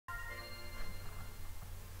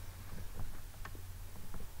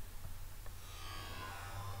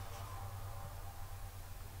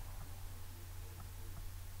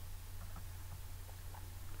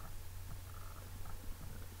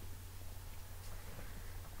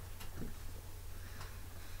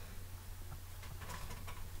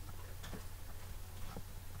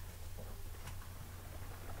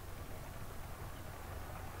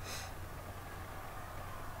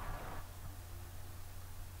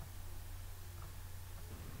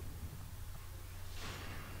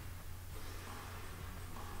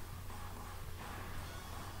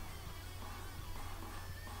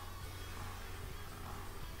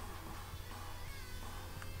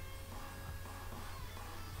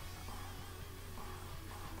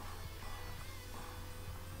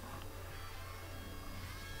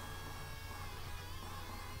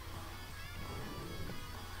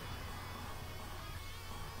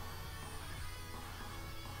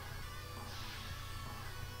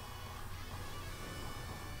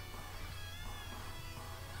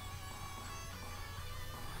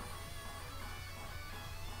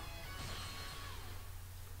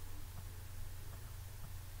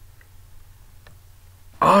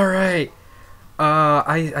Alright.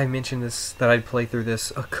 I mentioned this, that I'd play through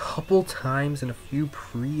this a couple times in a few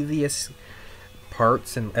previous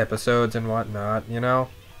parts and episodes and whatnot, you know?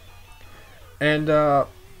 And,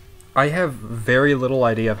 I have very little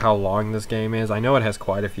idea of how long this game is. I know it has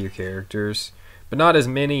quite a few characters, but not as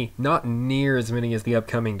many, not near as many as the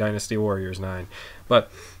upcoming Dynasty Warriors 9. But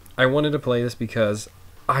I wanted to play this because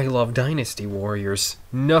I love Dynasty Warriors.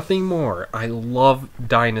 Nothing more. I love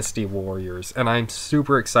Dynasty Warriors, and I'm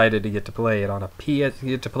super excited to get to play it on a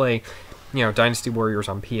get to play, Dynasty Warriors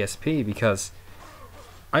on PSP because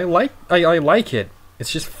I like it.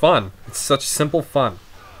 It's just fun. It's such simple fun.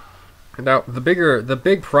 Now, the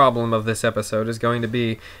big problem of this episode is going to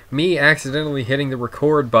be me accidentally hitting the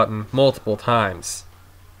record button multiple times.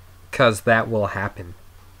 'Cause that will happen.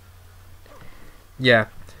 Yeah.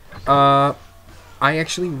 I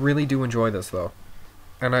actually really do enjoy this, though.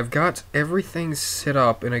 And I've got everything set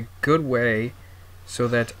up in a good way so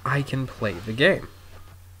that I can play the game.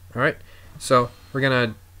 Alright? So, we're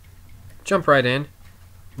gonna jump right in.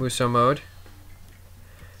 Muso mode.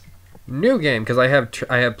 New game, because I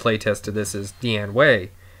have play tested this as Dian Wei,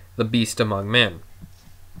 the Beast Among Men.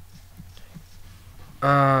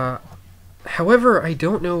 However, I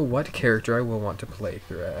don't know what character I will want to play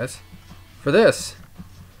through as. For this,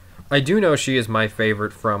 I do know she is my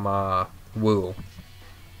favorite from Wu.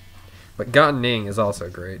 But Gan Ning is also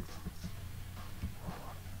great.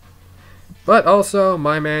 But also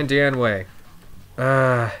my man Dian Wei.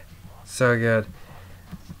 So good.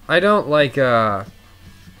 I don't like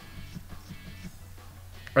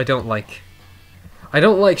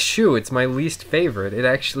Xiahou. It's my least favorite. It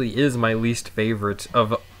actually is my least favorite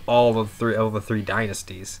of all the three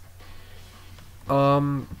dynasties.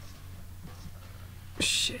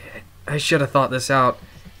 Shit. I should have thought this out.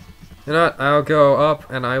 You know what? I'll go up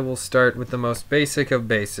and I will start with the most basic of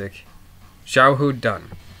basic. Xiahou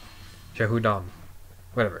done. Xiahou done.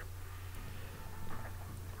 Whatever.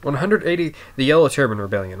 180. The Yellow Turban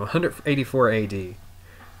Rebellion. 184 AD.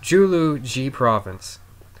 Julu Ji Province.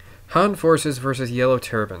 Han forces versus Yellow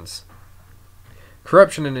Turbans.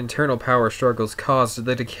 Corruption and internal power struggles caused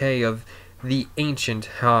the decay of the ancient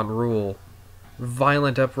Han rule.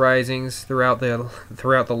 Violent uprisings throughout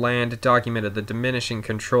the land documented the diminishing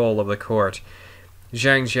control of the court.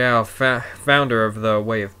 Zhang Jiao, founder of the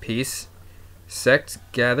Way of Peace sect,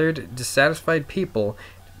 gathered dissatisfied people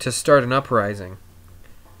to start an uprising,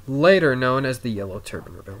 later known as the Yellow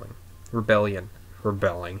Turban Rebellion.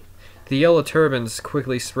 Rebelling. The Yellow Turbans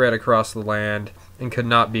quickly spread across the land and could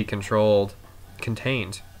not be contained.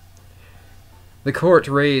 The court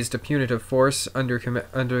raised a punitive force under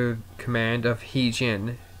command of He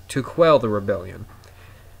Jin to quell the rebellion.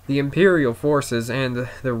 The imperial forces and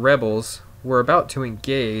the rebels were about to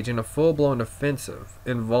engage in a full-blown offensive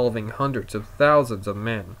involving hundreds of thousands of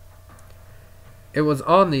men. It was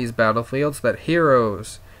on these battlefields that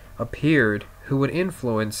heroes appeared who would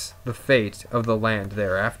influence the fate of the land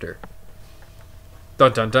thereafter.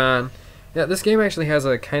 Dun dun dun. Yeah, this game actually has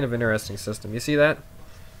a kind of interesting system. You see that?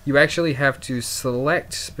 You actually have to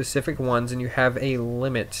select specific ones and you have a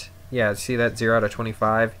limit. Yeah, see that 0 out of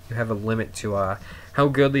 25? You have a limit to how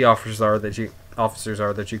good the officers are that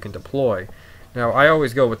you can deploy. Now, I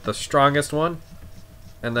always go with the strongest one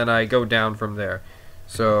and then I go down from there.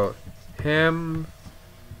 So, him,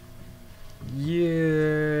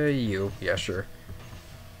 yeah, you. Yeah, sure.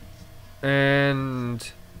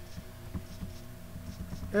 And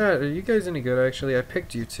yeah, are you guys any good, actually? I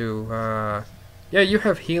picked you two. Yeah, you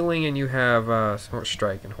have healing and you have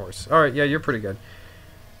strike and horse. Alright, yeah, you're pretty good.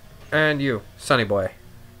 And you, Sonny Boy.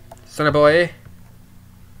 Sonny Boy.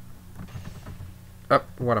 Oh,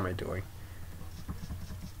 what am I doing?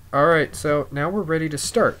 Alright, so now we're ready to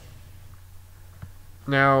start.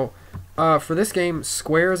 Now, for this game,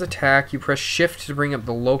 squares attack, you press shift to bring up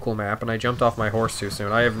the local map, and I jumped off my horse too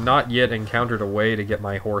soon. I have not yet encountered a way to get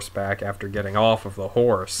my horse back after getting off of the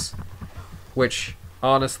horse, which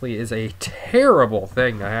honestly is a terrible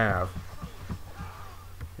thing to have.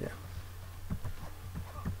 Yeah.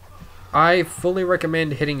 I fully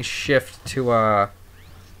recommend hitting shift to,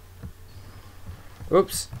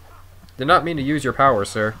 oops. Did not mean to use your power,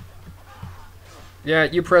 sir. Yeah,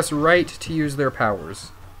 you press right to use their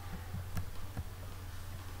powers.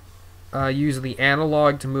 Use the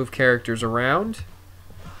analog to move characters around.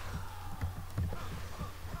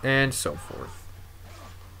 And so forth.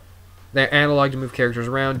 The analog to move characters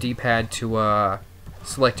around, D-pad to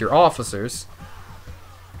select your officers.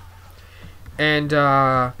 And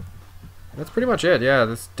that's pretty much it. Yeah,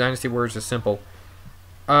 this Dynasty Warriors is simple.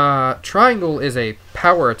 Triangle is a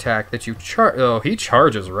power attack that you charge. Oh, he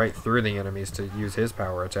charges right through the enemies to use his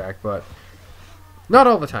power attack, but Not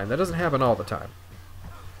all the time. That doesn't happen all the time.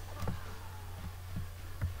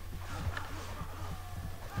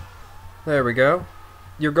 There we go.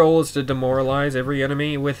 Your goal is to demoralize every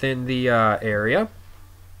enemy within the area,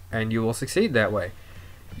 and you will succeed that way.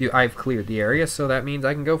 I've cleared the area, so that means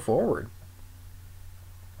I can go forward.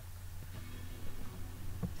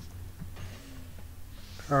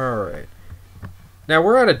 Alright. Now,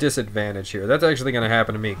 we're at a disadvantage here. That's actually going to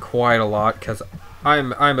happen to me quite a lot, because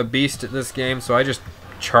I'm a beast at this game, so I just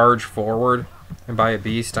charge forward. And by a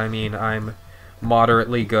beast, I mean I'm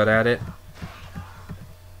moderately good at it.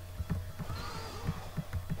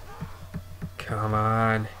 Come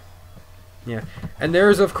on. Yeah. And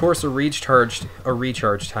there's, of course, a recharge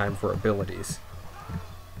time for abilities.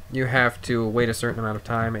 You have to wait a certain amount of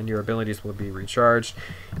time, and your abilities will be recharged.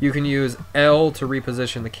 You can use L to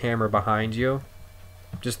reposition the camera behind you.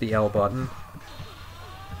 Just the L button.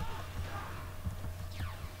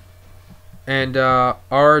 And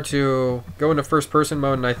R to go into first person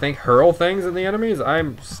mode and I think hurl things at the enemies?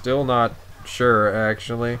 I'm still not sure,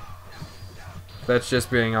 actually. That's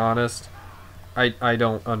just being honest. I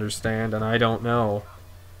don't understand and I don't know.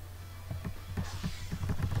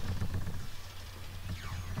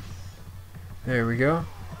 There we go.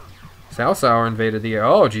 Xiahou invaded the air.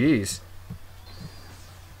 Oh, jeez.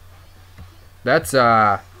 That's,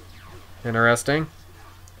 interesting.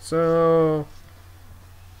 So...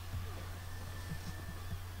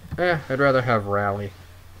 I'd rather have rally.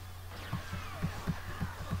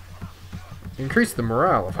 Increase the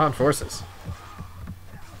morale of Han forces.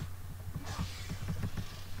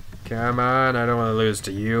 Come on, I don't want to lose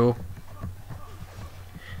to you.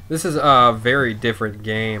 This is a very different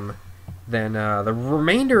game than the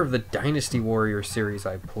remainder of the Dynasty Warriors series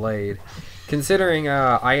I played. Considering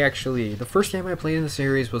the first game I played in the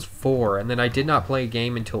series was 4, and then I did not play a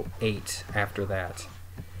game until 8 after that.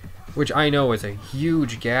 Which I know is a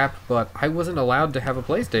huge gap, but I wasn't allowed to have a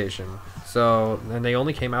PlayStation. And they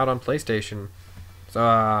only came out on PlayStation.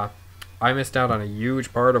 So, I missed out on a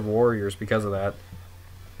huge part of Warriors because of that.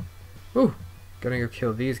 Ooh, gonna go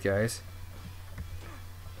kill these guys.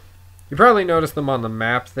 You probably noticed them on the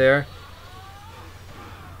map there.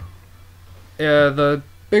 The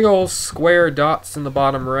big old square dots in the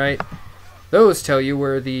bottom right, those tell you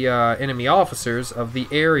where the enemy officers of the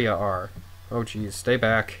area are. Oh geez, stay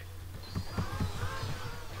back.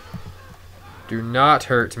 Do not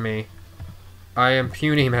hurt me. I am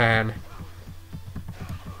Puny Man.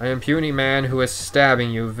 I am Puny Man who is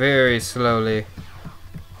stabbing you very slowly.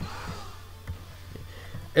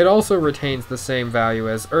 It also retains the same value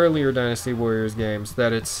as earlier Dynasty Warriors games,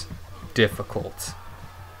 that it's difficult.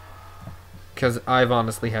 Because I've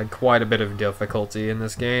honestly had quite a bit of difficulty in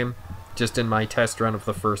this game, just in my test run of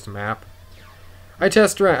the first map. I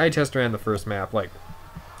test ran the first map like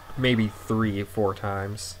maybe 3-4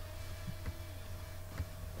 times.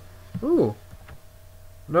 Ooh.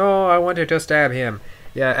 No, I wanted to stab him.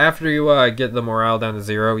 Yeah, after you get the morale down to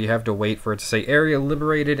 0, you have to wait for it to say area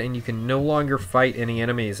liberated, and you can no longer fight any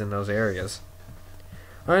enemies in those areas.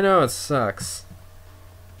 I know, it sucks.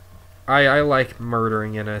 I like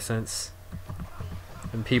murdering innocents.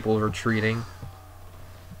 And people retreating.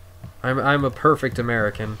 I'm a perfect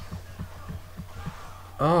American.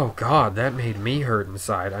 Oh god, that made me hurt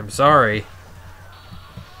inside. I'm sorry.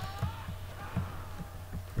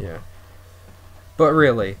 Yeah. But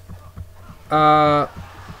really,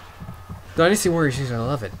 Dynasty Warriors, I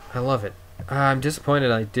love it. I love it. I'm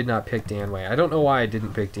disappointed I did not pick Danwei. I don't know why I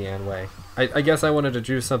didn't pick Danwei. I guess I wanted to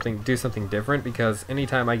do something different, because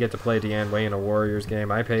anytime I get to play Danwei in a Warriors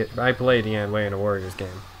game, I play Danwei in a Warriors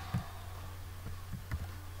game.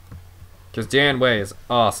 Because Danwei is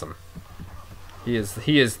awesome. He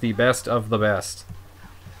is the best of the best.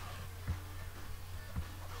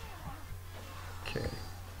 Okay.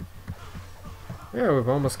 Yeah, we've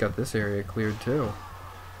almost got this area cleared too.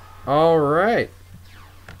 Alright.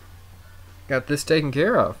 Got this taken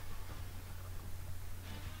care of.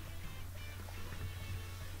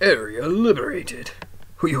 Area liberated.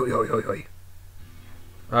 Hui, hui, hui, hui, hui.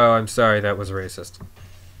 Oh, I'm sorry, that was racist.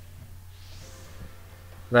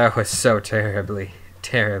 That was so terribly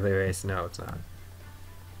racist. No, it's not.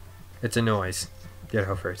 It's a noise. Get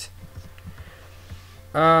over it.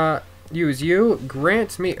 Use you.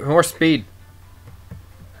 Grants me more speed.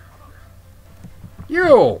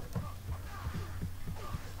 You!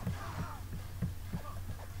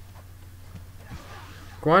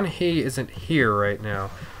 Guan He isn't here right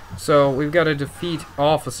now, so we've got to defeat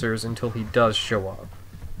officers until he does show up.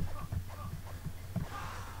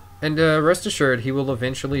 And rest assured, he will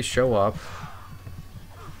eventually show up.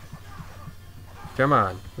 Come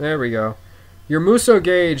on. There we go. Your Muso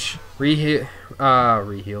gauge replenishes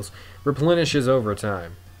over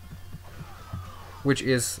time, which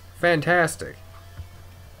is fantastic,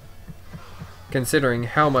 considering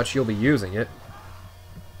how much you'll be using it.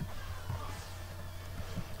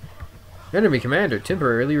 Enemy commander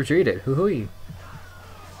temporarily retreated. Hoo-hoo.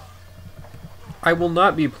 I will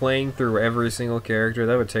not be playing through every single character.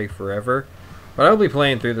 That would take forever. But I'll be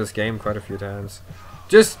playing through this game quite a few times.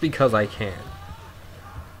 Just because I can.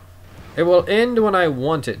 It will end when I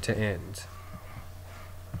want it to end.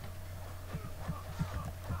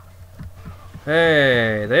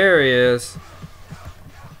 Hey, there he is.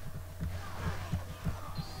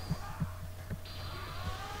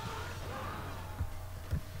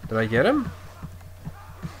 Did I get him?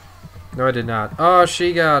 No, I did not. Oh,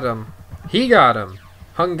 she got him. He got him.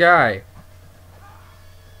 Hung guy.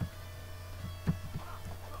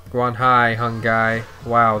 Go on high, hung guy.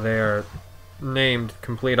 Wow, they are named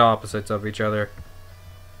complete opposites of each other.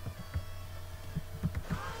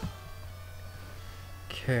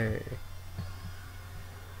 Okay.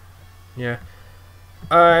 Yeah.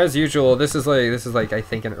 As usual, this is like I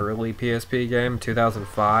think an early PSP game,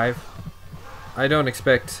 2005. I don't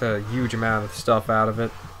expect a huge amount of stuff out of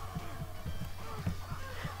it.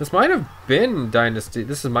 This might have been Dynasty.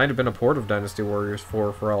 This might have been a port of Dynasty Warriors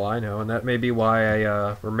 4 for all I know, and that may be why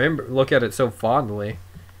I look at it so fondly.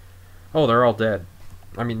 Oh, they're all dead.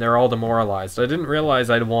 I mean, they're all demoralized. I didn't realize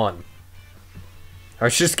I'd won. I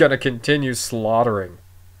was just gonna continue slaughtering.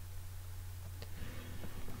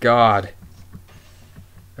 God.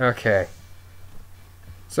 Okay.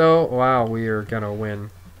 So, wow, we are gonna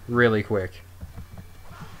win really quick.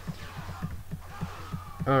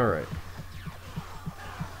 Alright.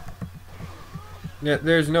 Yeah,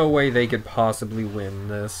 there's no way they could possibly win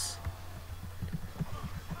this.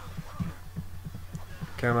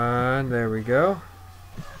 Come on, there we go.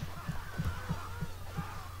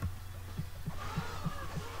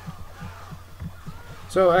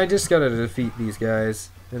 So I just gotta defeat these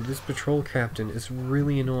guys. And this patrol captain is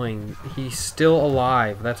really annoying. He's still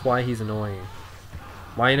alive, that's why he's annoying.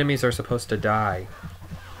 My enemies are supposed to die.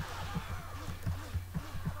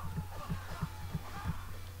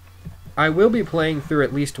 I will be playing through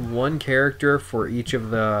at least one character for each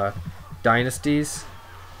of the dynasties.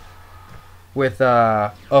 With,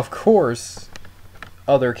 of course,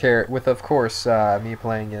 me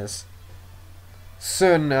playing as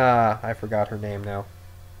Sun, I forgot her name now.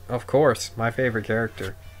 Of course, my favorite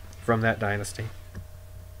character from that dynasty.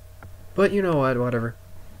 But you know what, whatever.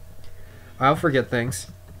 I'll forget things.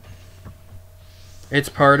 It's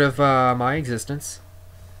part of, my existence.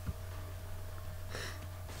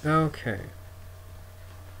 Okay.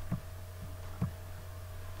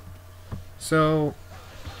 So,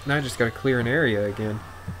 now I just gotta clear an area again.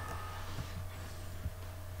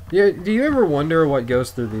 Yeah, do you ever wonder what goes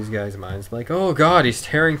through these guys' minds? Like, oh god, he's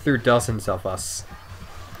tearing through dozens of us.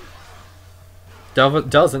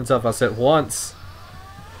 Dozens of us at once.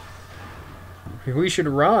 We should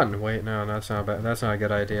run. Wait, no, that's not bad. That's not a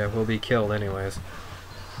good idea. We'll be killed anyways.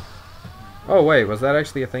 Oh wait, was that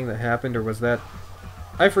actually a thing that happened, or was that...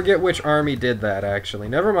 I forget which army did that, actually.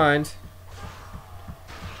 Never mind.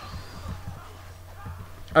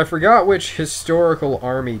 I forgot which historical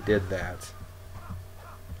army did that.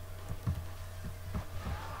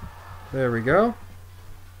 There we go.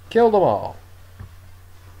 Killed them all.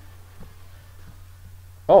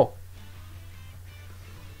 Oh.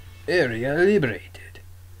 Area liberated.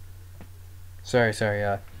 Sorry,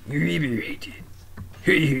 liberated.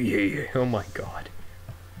 Oh my god.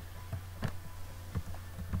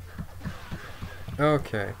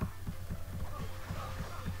 Okay.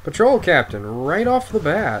 Patrol captain, right off the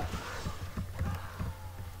bat.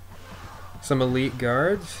 Some elite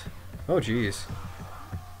guards. Oh, jeez.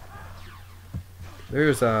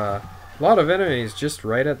 There's a lot of enemies just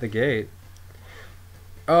right at the gate.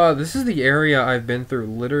 This is the area I've been through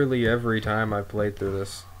literally every time I've played through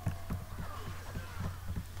this.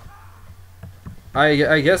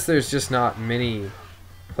 I guess there's just not many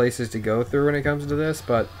places to go through when it comes to this,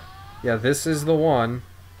 but yeah, this is the one.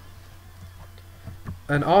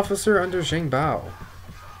 An officer under Zheng Bao.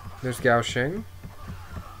 There's Gao Sheng.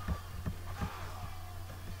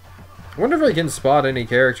 I wonder if I can spot any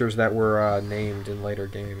characters that were named in later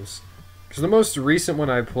games. Because the most recent one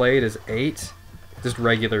I played is 8. Just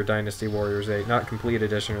regular Dynasty Warriors 8, not complete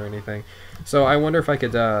edition or anything. So I wonder if I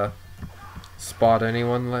could spot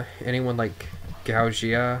anyone like Gao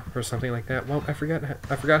Jia or something like that. Well, I forgot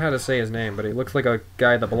how to say his name, but he looks like a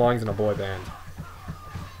guy that belongs in a boy band.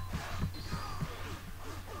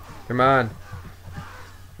 Come on.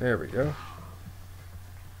 There we go.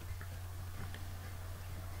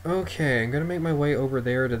 Okay, I'm gonna make my way over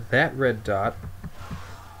there to that red dot.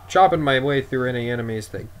 Chopping my way through any enemies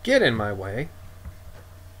that get in my way.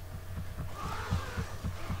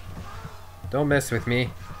 Don't mess with me.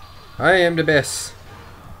 I am the best.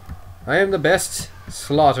 I am the best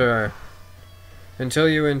slaughterer. Until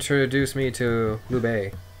you introduce me to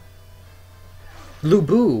Lubei.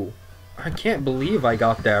 Lubu! I can't believe I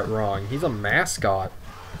got that wrong. He's a mascot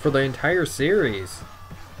for the entire series.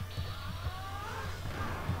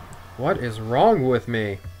 What is wrong with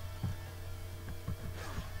me?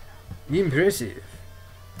 Impressive.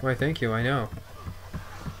 Why, thank you, I know.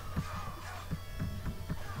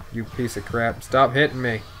 You piece of crap. Stop hitting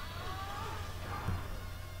me.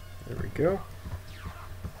 There we go.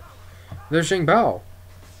 There's Xingbao.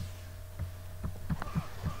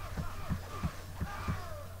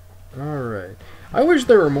 Alright. I wish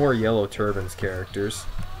there were more Yellow Turban's characters.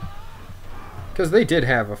 Because they did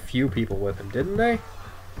have a few people with him, didn't they?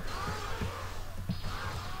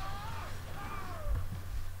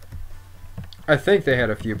 I think they had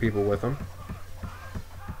a few people with them.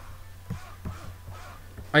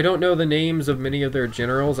 I don't know the names of many of their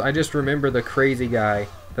generals. I just remember the crazy guy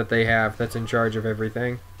that they have that's in charge of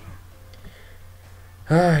everything.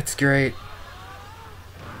 Ah, it's great.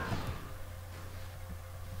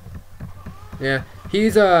 Yeah, he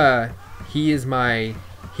is my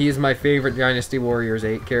favorite Dynasty Warriors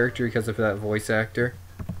 8 character because of that voice actor.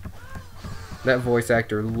 That voice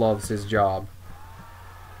actor loves his job.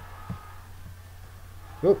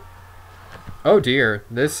 Oh. Oh dear,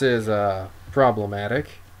 this is problematic.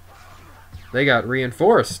 They got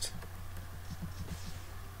reinforced.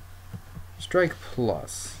 Strike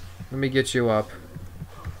plus. Let me get you up.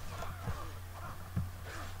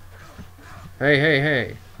 Hey, hey,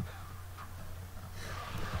 hey.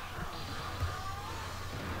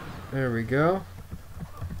 There we go.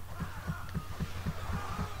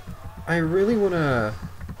 I really want to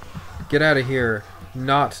get out of here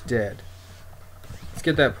not dead. Let's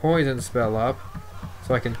get that poison spell up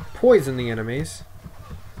so I can poison the enemies.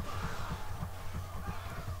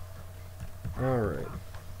 Alright.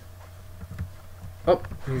 Oh,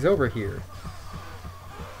 he's over here.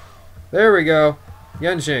 There we go.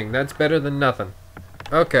 Yunxing, that's better than nothing.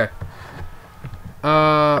 Okay.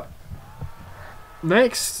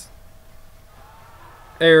 Next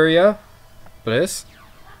area. Please.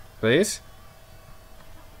 Please.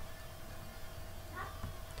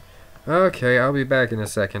 Okay, I'll be back in a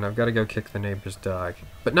second. I've got to go kick the neighbor's dog.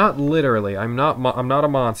 But not literally. I'm not a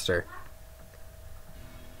monster.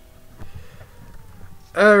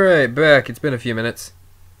 Alright, back. It's been a few minutes.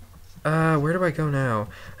 Where do I go now?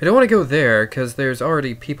 I don't want to go there, because there's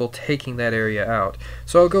already people taking that area out.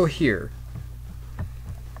 So I'll go here.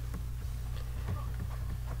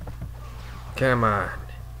 Come on.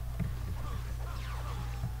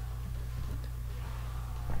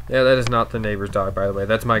 Yeah, that is not the neighbor's dog, by the way.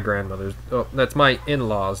 That's my grandmother's. Oh, that's my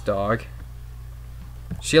in-law's dog.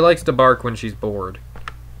 She likes to bark when she's bored.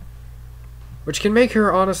 Which can make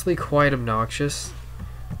her, honestly, quite obnoxious.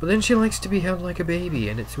 But then she likes to be held like a baby,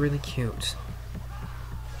 and it's really cute.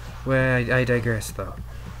 Well, I digress, though.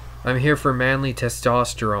 I'm here for manly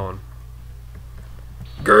testosterone.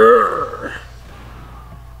 Grrr!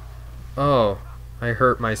 Oh, I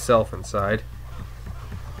hurt myself inside.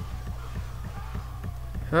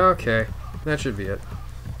 Okay, that should be it.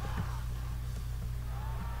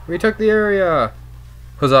 We took the area!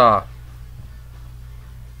 Huzzah!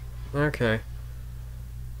 Okay.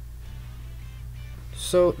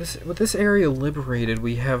 So, with this area liberated,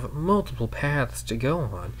 we have multiple paths to go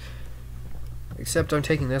on. Except I'm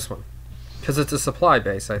taking this one. Because it's a supply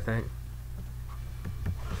base, I think.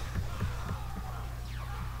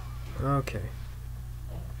 Okay.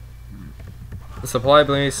 The supply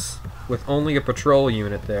base with only a patrol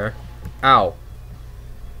unit there. Ow.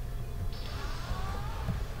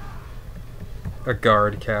 A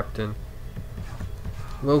guard captain.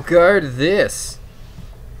 Well, guard this.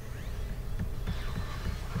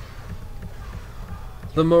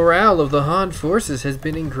 The morale of the Han forces has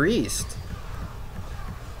been increased.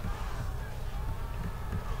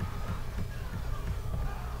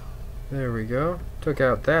 There we go. Took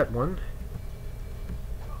out that one.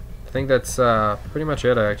 I think that's pretty much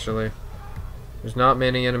it, actually. There's not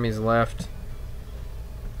many enemies left.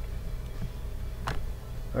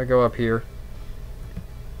 I go up here.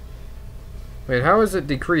 Wait, how is it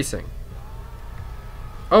decreasing?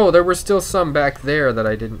 Oh, there were still some back there that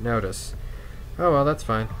I didn't notice. Oh, well, that's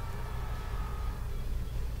fine.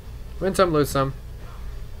 Win some, lose some.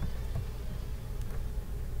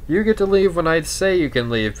 You get to leave when I say you can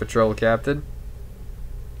leave, Patrol Captain.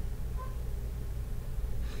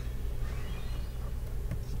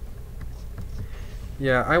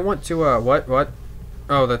 Yeah, I want to, what?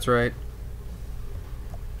 Oh, that's right.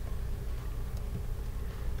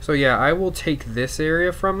 So yeah, I will take this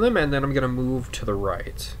area from them, and then I'm gonna move to the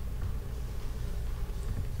right.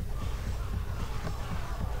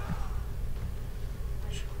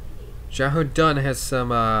 Xiahou has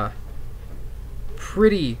some,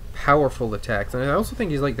 pretty powerful attacks. And I also think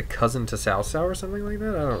he's like the cousin to Cao Cao or something like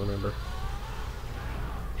that. I don't remember.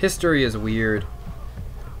 History is weird.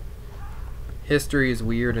 History is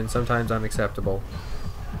weird and sometimes unacceptable.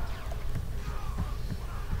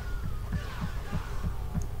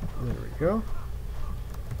 There we go.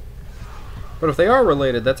 But if they are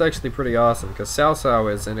related, that's actually pretty awesome, because Cao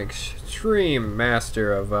Cao is an extreme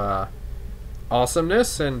master of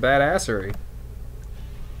awesomeness and badassery.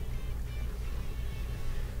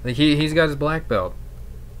 Like he's got his black belt.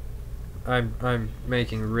 I'm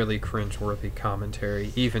making really cringeworthy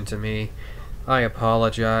commentary, even to me. I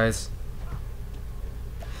apologize.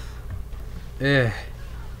 Now,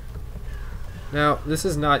 this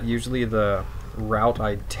is not usually the route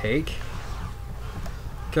I'd take,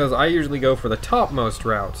 because I usually go for the topmost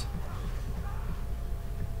route.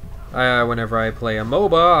 Whenever I play a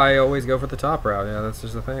MOBA, I always go for the top route. Yeah, that's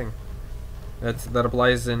just the thing. That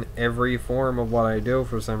applies in every form of what I do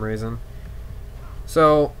for some reason.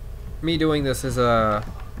 So, me doing this is a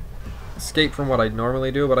escape from what I'd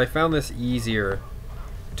normally do, but I found this easier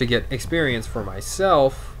to get experience for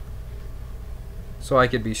myself, so I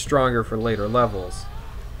could be stronger for later levels,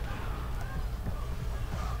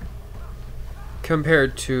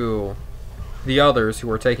 compared to the others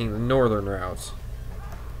who are taking the northern routes,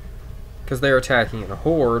 because they're attacking in a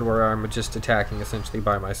horde where I'm just attacking essentially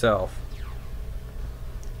by myself.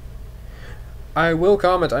 I will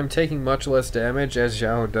comment, I'm taking much less damage as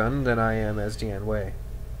Xiahou than I am as Dian Wei.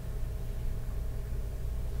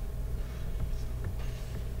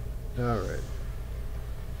 Alright.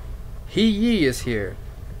 He Yi is here.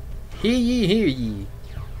 He Yi.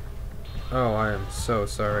 Oh, I am so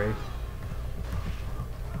sorry.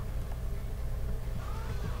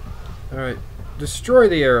 Alright. Destroy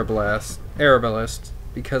the Arbalest,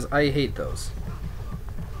 because I hate those.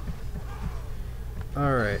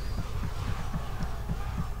 Alright.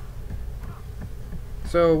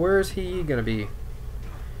 So, where is he gonna be?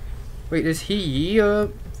 Wait, is he a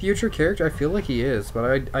future character? I feel like he is,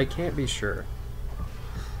 but I can't be sure.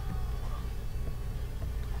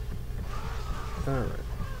 Alright.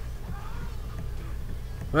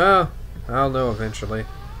 Well, I'll know eventually.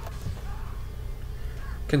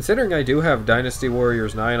 Considering I do have Dynasty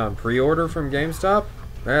Warriors 9 on pre-order from GameStop,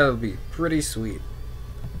 that'll be pretty sweet.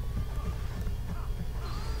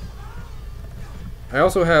 I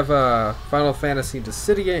also have Final Fantasy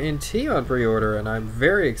Dissidia NT on pre-order, and I'm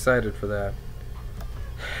very excited for that.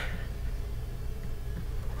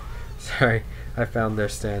 Sorry, I found their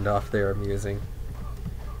standoff there amusing.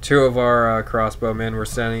 Two of our crossbowmen were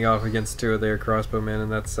standing off against two of their crossbowmen, and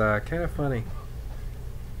that's kind of funny.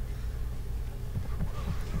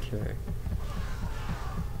 Okay.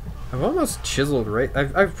 I've almost chiseled right...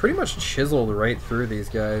 I've pretty much chiseled right through these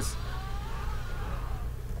guys.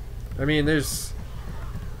 I mean, there's...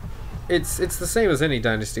 It's the same as any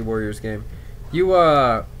Dynasty Warriors game. You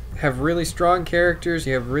have really strong characters,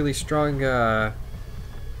 you have really strong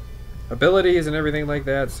abilities and everything like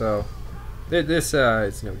that, so this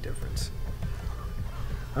it's no different.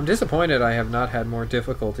 I'm disappointed I have not had more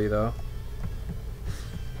difficulty though.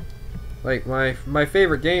 Like my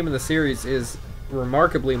favorite game in the series is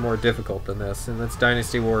remarkably more difficult than this, and that's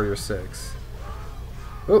Dynasty Warriors 6.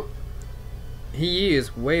 Oh, he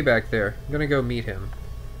is way back there. I'm gonna go meet him.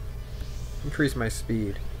 Increase my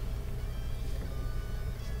speed.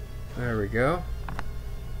 There we go.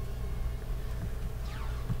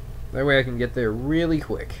 That way I can get there really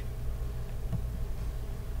quick.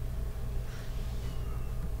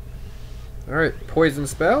 Alright, poison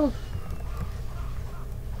spell.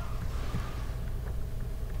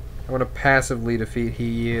 I want to passively defeat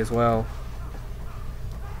He as well.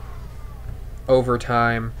 Over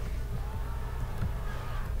time.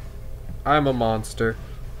 I'm a monster.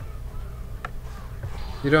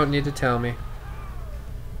 You don't need to tell me.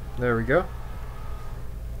 There we go.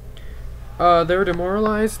 They're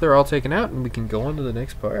demoralized. They're all taken out, and we can go on to the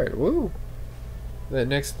next part. Woo! That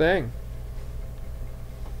next thing.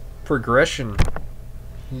 Progression.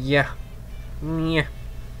 Yeah. Yeah.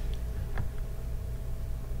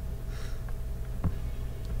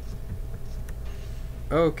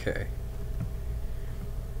 Okay.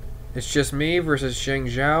 It's just me versus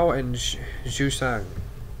Xiahou and Zhu.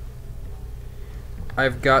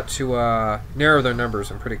 I've got to narrow their numbers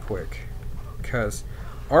and pretty quick, because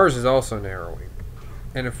ours is also narrowing.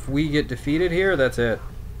 And if we get defeated here, that's it.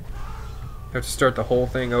 Have to start the whole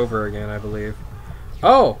thing over again, I believe.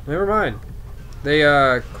 Oh, never mind. They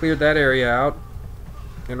cleared that area out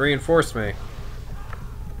and reinforced me.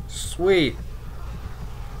 Sweet.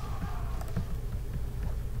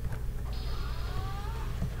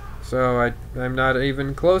 So I'm not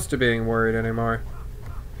even close to being worried anymore.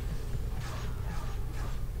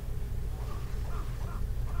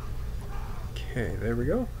 Okay, there we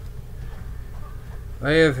go.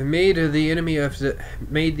 I have made the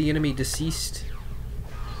enemy deceased.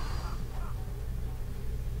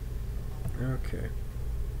 Okay.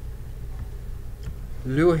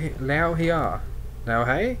 Lao Hai?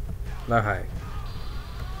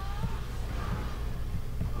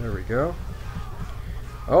 There we go.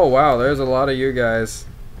 Oh wow, there's a lot of you guys.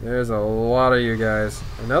 There's a lot of you guys.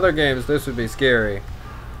 In other games, this would be scary.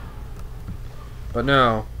 But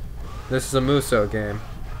no. This is a Muso game.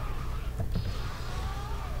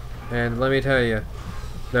 And let me tell you,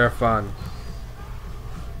 they're fun.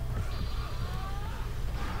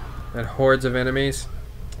 And hordes of enemies,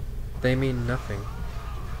 they mean nothing.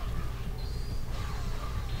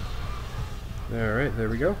 Alright, there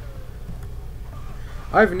we go.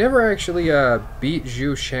 I've never actually beat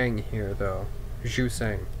Zhu Sheng here, though. Zhu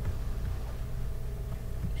Sheng.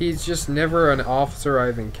 He's just never an officer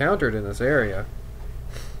I've encountered in this area.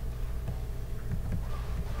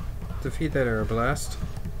 Defeat that Airblast.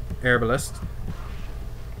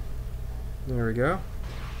 There we go.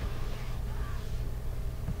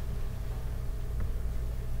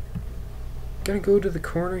 Gonna go to the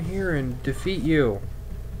corner here and defeat you.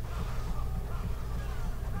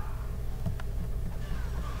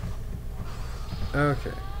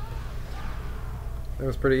 Okay. That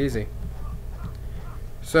was pretty easy.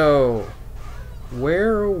 So,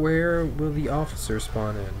 where will the officer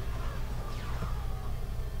spawn in?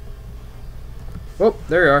 Oh,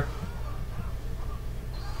 there you are.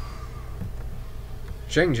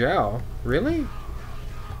 Xiahou? Really?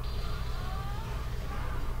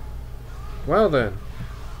 Well then.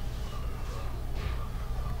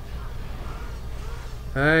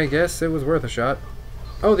 I guess it was worth a shot.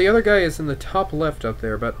 Oh, the other guy is in the top left up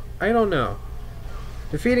there, but I don't know.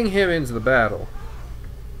 Defeating him ends the battle.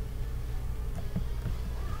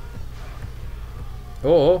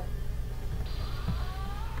 Oh.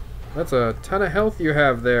 That's a ton of health you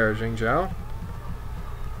have there, Xiahou.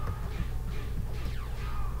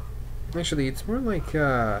 Actually, it's more like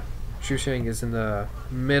Zhu Sheng is in the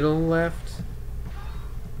middle left.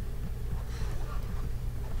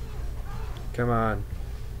 Come on.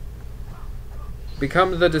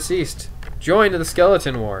 Become the deceased. Join the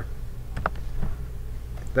skeleton war.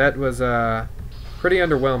 That was pretty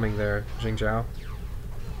underwhelming there, Xiahou.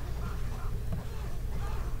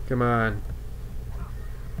 Come on.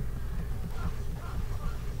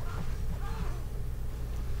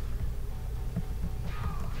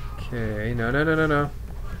 Okay, no.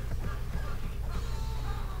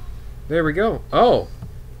 There we go. Oh!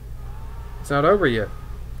 It's not over yet.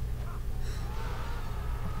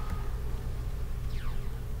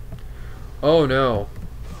 Oh no.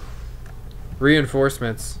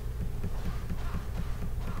 Reinforcements.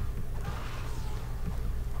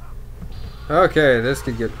 Okay, this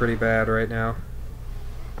could get pretty bad right now.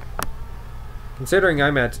 Considering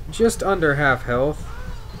I'm at just under half health,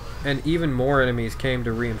 and even more enemies came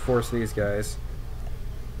to reinforce these guys.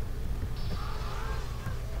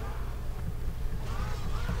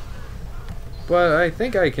 But I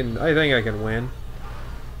think I can win.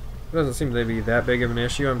 It doesn't seem to be that big of an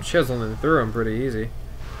issue. I'm chiseling through them pretty easy.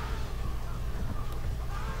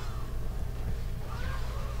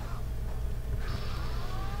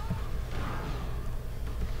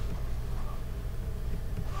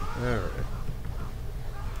 Alright.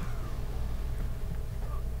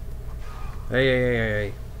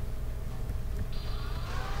 Hey.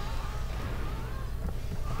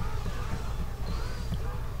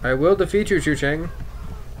 I will defeat you, Zhu Sheng.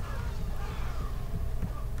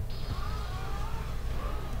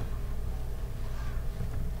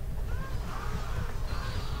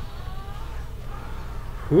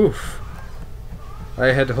 Oof. I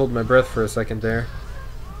had to hold my breath for a second there.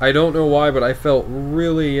 I don't know why, but I felt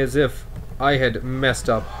really as if I had messed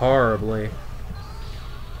up horribly.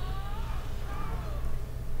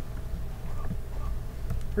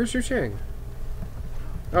 Where's Zhu Sheng?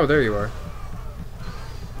 Oh, there you are.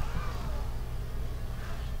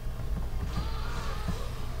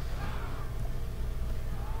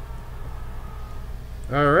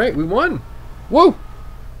 Alright, we won! Whoa!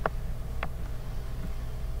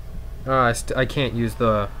 I can't use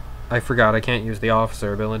the... I forgot I can't use the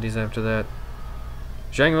officer abilities after that.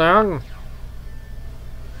 Zhang Liang!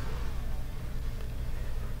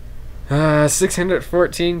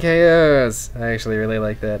 614 KOs. I actually really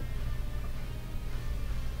like that.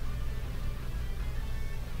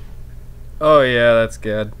 Oh yeah, that's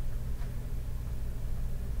good.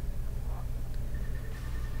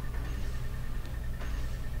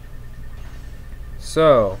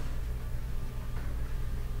 So,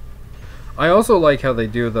 I also like how they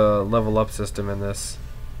do the level up system in this.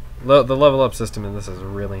 The level up system in this is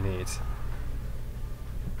really neat.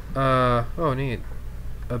 Oh neat.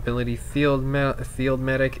 Ability field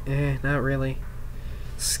medic, not really.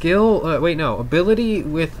 Skill, wait no, ability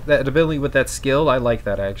with that skill, I like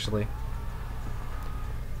that actually.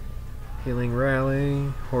 Healing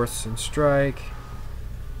rally, horse and strike.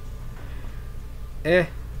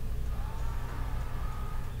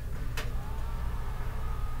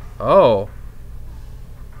 Oh.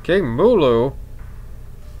 King Mulu.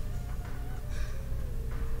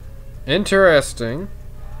 Interesting.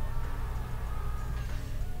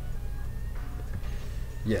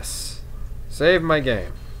 Yes. Save my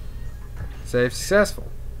game. Save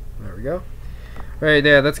successful. There we go. Alright,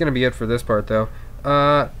 yeah, that's gonna be it for this part though.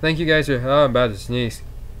 Thank you guys for I'm about to sneeze.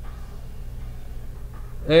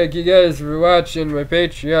 Thank you guys for watching. My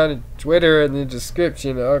Patreon and Twitter in the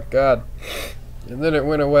description. Oh god. And then it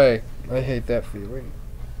went away. I hate that feeling.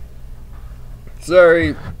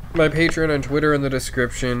 Sorry, my Patreon and Twitter in the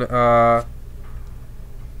description.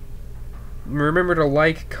 Remember to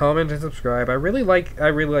like, comment, and subscribe. I really like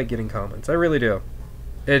getting comments. I really do.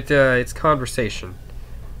 It's conversation.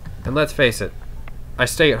 And let's face it, I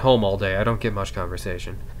stay at home all day. I don't get much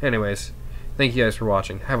conversation. Anyways, thank you guys for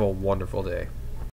watching. Have a wonderful day.